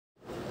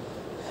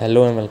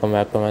Hello and welcome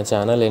back to my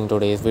channel. In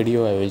today's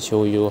video I will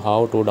show you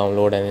how to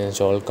download and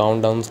install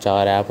Countdown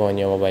Star app on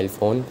your mobile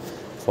phone.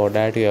 For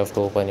that you have to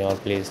open your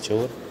Play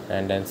Store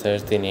and then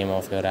search the name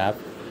of your app.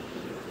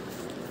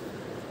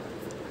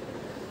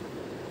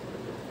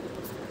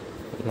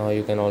 Now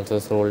you can also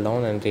scroll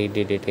down and read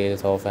the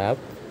details of app.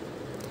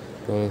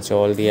 To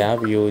install the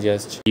app you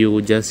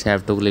just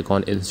have to click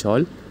on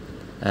install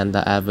and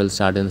the app will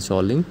start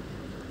installing.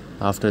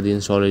 After the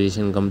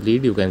installation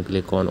complete, you can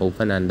click on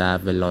open and the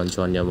app will launch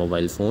on your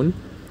mobile phone.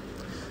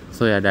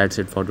 So yeah, that's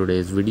it for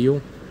today's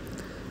video.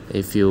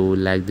 If you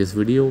like this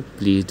video,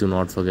 please do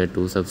not forget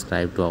to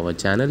subscribe to our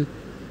channel.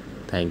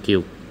 Thank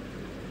you.